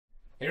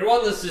Hey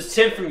everyone, this is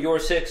Tim from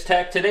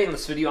YourSixTech. Today in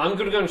this video, I'm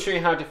going to show you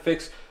how to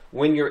fix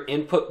when your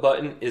input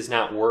button is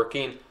not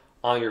working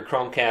on your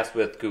Chromecast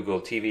with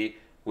Google TV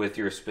with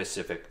your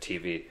specific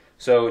TV.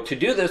 So to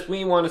do this,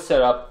 we want to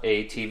set up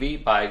a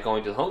TV by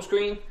going to the home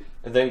screen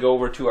and then go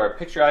over to our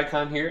picture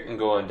icon here and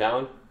go on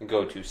down and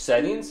go to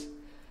settings.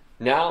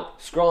 Now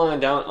scroll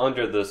on down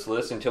under this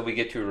list until we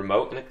get to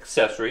remote and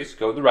accessories.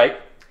 Go to the right,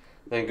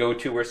 then go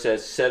to where it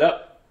says set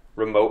up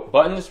remote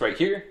buttons right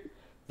here.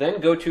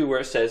 Then go to where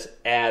it says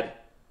add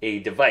a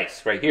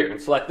device right here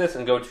and select this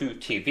and go to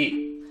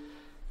TV.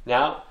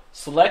 Now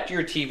select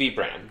your TV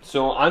brand.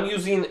 So I'm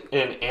using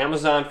an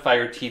Amazon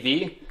Fire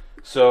TV,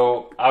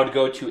 so I would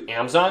go to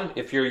Amazon.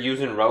 If you're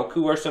using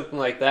Roku or something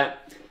like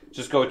that,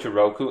 just go to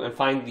Roku and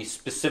find the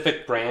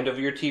specific brand of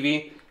your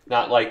TV,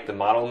 not like the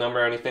model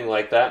number or anything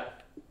like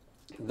that.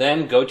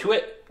 Then go to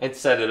it and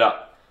set it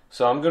up.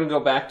 So I'm going to go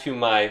back to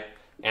my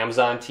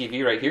Amazon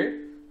TV right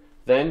here,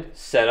 then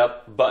set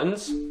up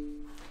buttons,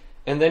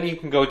 and then you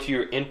can go to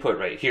your input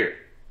right here.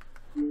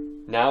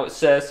 Now it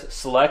says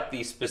select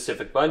the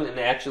specific button, and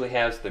it actually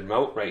has the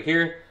remote right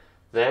here.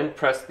 Then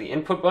press the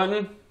input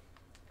button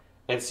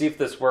and see if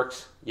this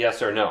works,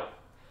 yes or no.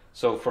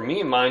 So for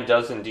me, mine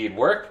does indeed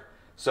work.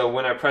 So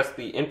when I press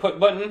the input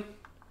button,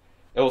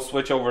 it will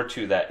switch over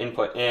to that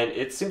input, and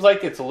it seems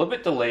like it's a little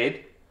bit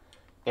delayed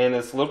and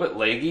it's a little bit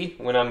laggy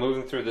when I'm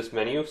moving through this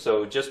menu,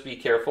 so just be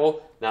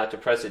careful not to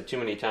press it too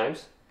many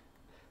times.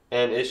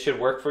 And it should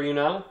work for you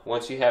now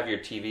once you have your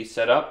TV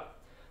set up.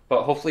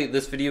 But hopefully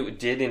this video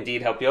did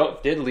indeed help you out. If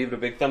it did, leave it a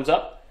big thumbs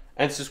up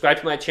and subscribe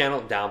to my channel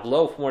down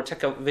below for more tech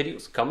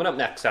videos coming up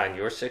next on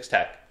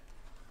YourSixTech.